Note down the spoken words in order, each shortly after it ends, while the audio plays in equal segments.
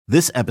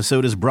This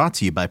episode is brought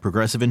to you by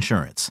Progressive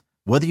Insurance.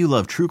 Whether you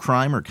love true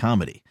crime or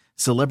comedy,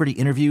 celebrity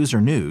interviews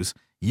or news,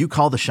 you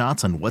call the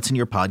shots on what's in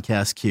your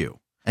podcast queue.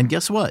 And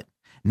guess what?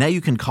 Now you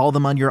can call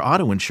them on your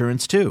auto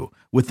insurance too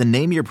with the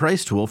Name Your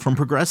Price tool from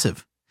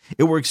Progressive.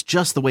 It works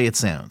just the way it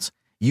sounds.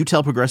 You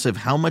tell Progressive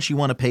how much you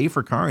want to pay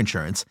for car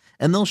insurance,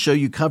 and they'll show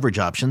you coverage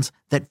options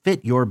that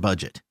fit your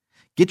budget.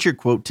 Get your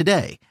quote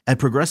today at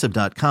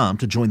Progressive.com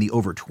to join the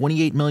over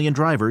 28 million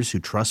drivers who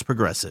trust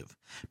Progressive.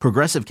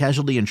 Progressive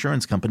Casualty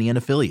Insurance Company and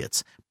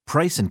Affiliates.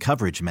 Price and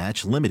coverage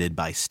match limited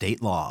by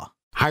state law.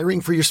 Hiring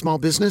for your small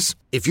business?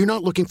 If you're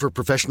not looking for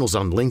professionals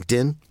on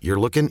LinkedIn, you're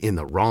looking in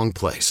the wrong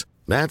place.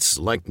 That's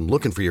like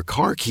looking for your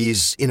car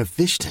keys in a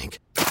fish tank.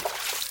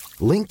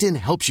 LinkedIn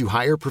helps you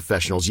hire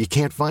professionals you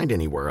can't find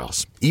anywhere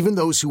else, even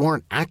those who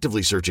aren't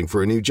actively searching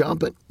for a new job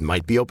but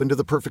might be open to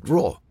the perfect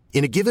role.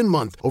 In a given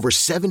month, over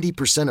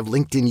 70% of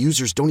LinkedIn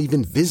users don't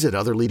even visit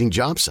other leading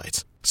job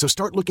sites. So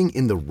start looking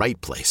in the right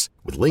place.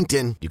 With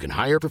LinkedIn, you can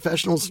hire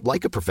professionals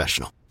like a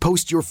professional.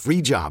 Post your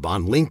free job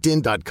on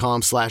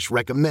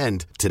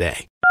linkedin.com/recommend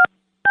today.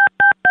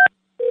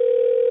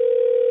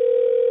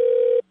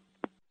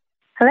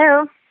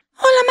 Hello.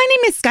 Hola, my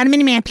name is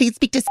Carmen. May I please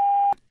speak to...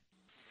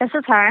 This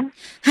is her.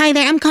 Hi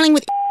there, I'm calling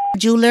with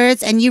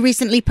Jewelers, and you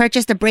recently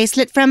purchased a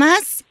bracelet from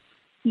us?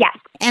 Yes.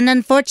 And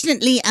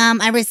unfortunately,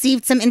 I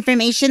received some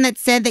information that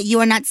said that you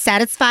are not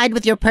satisfied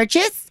with your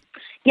purchase?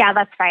 Yeah,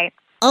 that's right.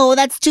 Oh,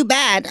 that's too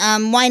bad.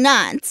 Why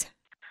not?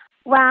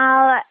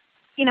 Well,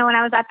 when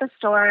I was at the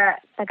store,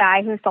 the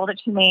guy who sold it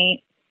to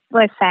me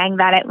was saying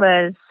that it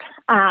was...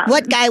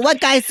 What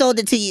guy sold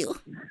it to you?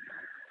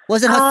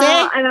 Was it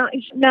Jose?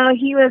 No,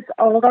 he was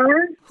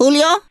older.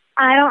 Julio?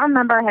 I don't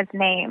remember his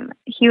name.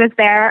 He was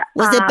there.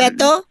 Was it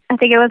Beto? I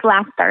think it was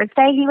last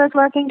Thursday. He was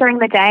working during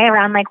the day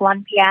around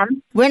 1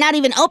 p.m. We're not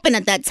even open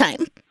at that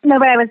time. No,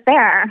 but I was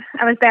there.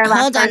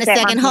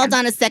 Hold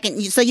on a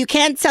second. So you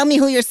can't tell me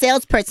who your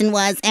salesperson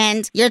was,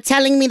 and you're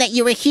telling me that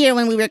you were here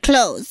when we were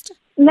closed.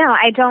 No,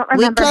 I don't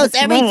remember. We close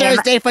every name.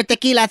 Thursday for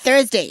Tequila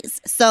Thursdays.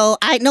 So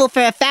I know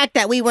for a fact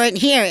that we weren't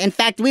here. In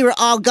fact, we were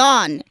all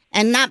gone.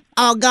 And not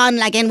all gone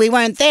like in we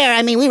weren't there.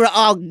 I mean, we were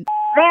all there.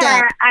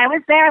 I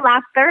was there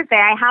last Thursday.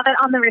 I have it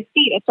on the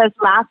receipt. It says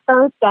last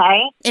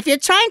Thursday. If you're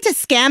trying to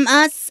scam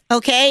us,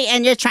 okay,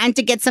 and you're trying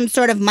to get some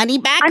sort of money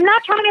back... I'm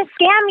not trying to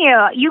scam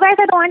you. You guys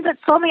are the ones that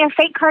sold me a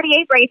fake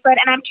Cartier bracelet,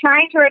 and I'm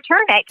trying to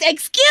return it.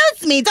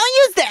 Excuse me. Don't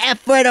use the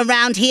F word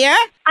around here.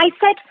 I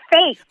said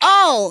fake.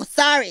 Oh,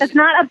 sorry. It's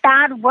not a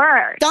bad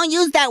word. Don't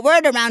use that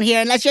word around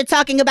here unless you're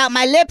talking about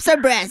my lips or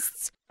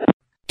breasts.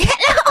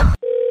 Hello?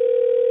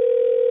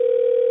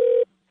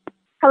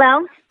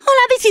 Hello?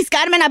 Hola, this is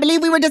Carmen. I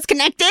believe we were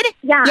disconnected.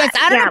 Yeah. Yes,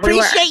 I don't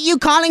appreciate you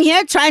calling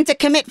here trying to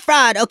commit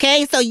fraud,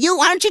 okay? So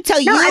why don't you tell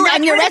I'm not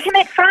and your trying to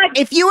commit fraud.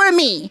 If you were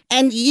me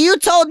and you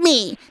told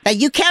me that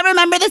you can't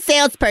remember the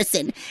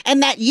salesperson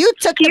and that you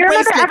took the bracelet... Do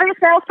you remember every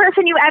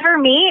salesperson you ever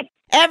meet?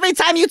 Every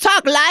time you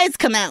talk, lies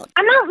come out.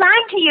 I'm not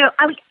lying to you.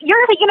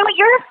 You're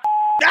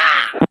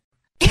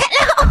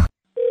Hello?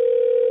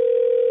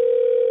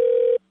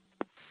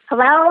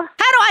 Hello?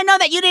 How do I know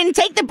that you didn't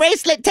take the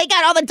bracelet, take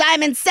out all the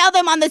diamonds, sell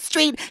them on the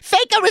street,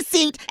 fake a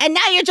receipt, and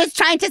now you're just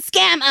trying to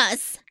scam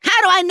us? How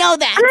do I know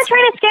that? I'm not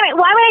trying to scam it.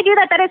 Why would I do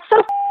that? That is so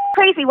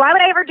crazy. Why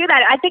would I ever do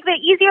that? I think the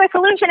easier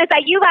solution is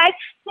that you guys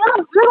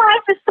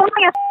just sold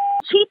me a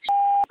cheap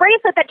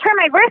bracelet that turned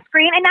my wrist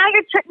green, and now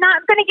you're not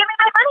going to give me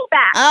my money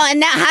back. Oh, and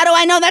now how do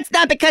I know that's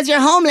not because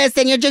you're homeless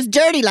and you're just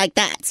dirty like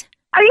that?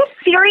 Are you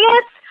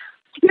serious?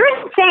 You're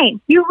insane.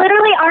 You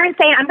literally are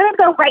insane. I'm going to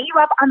go write you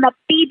up on the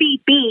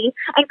BBB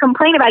and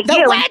complain about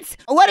you. The what?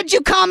 What did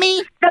you call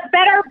me? The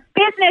Better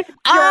Business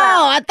Bureau.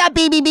 Oh, I thought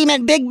BBB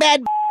meant big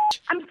bad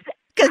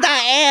because I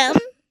am.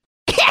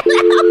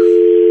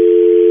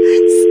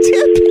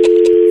 Stupid.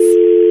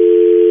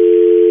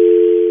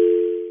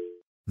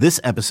 This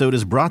episode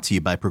is brought to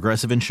you by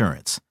Progressive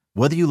Insurance.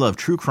 Whether you love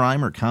true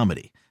crime or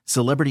comedy,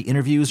 celebrity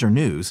interviews or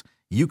news,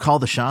 you call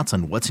the shots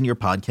on what's in your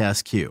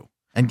podcast queue.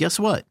 And guess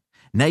what?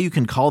 Now you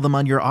can call them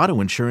on your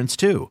auto insurance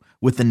too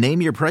with the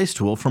Name Your Price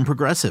tool from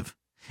Progressive.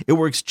 It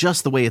works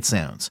just the way it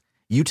sounds.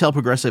 You tell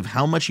Progressive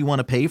how much you want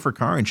to pay for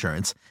car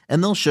insurance,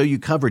 and they'll show you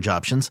coverage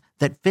options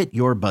that fit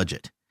your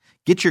budget.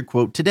 Get your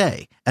quote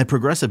today at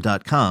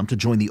Progressive.com to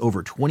join the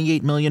over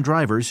 28 million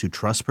drivers who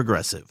trust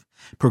Progressive.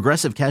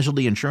 Progressive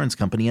Casualty Insurance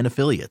Company and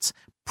Affiliates.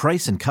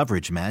 Price and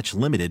coverage match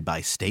limited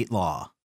by state law.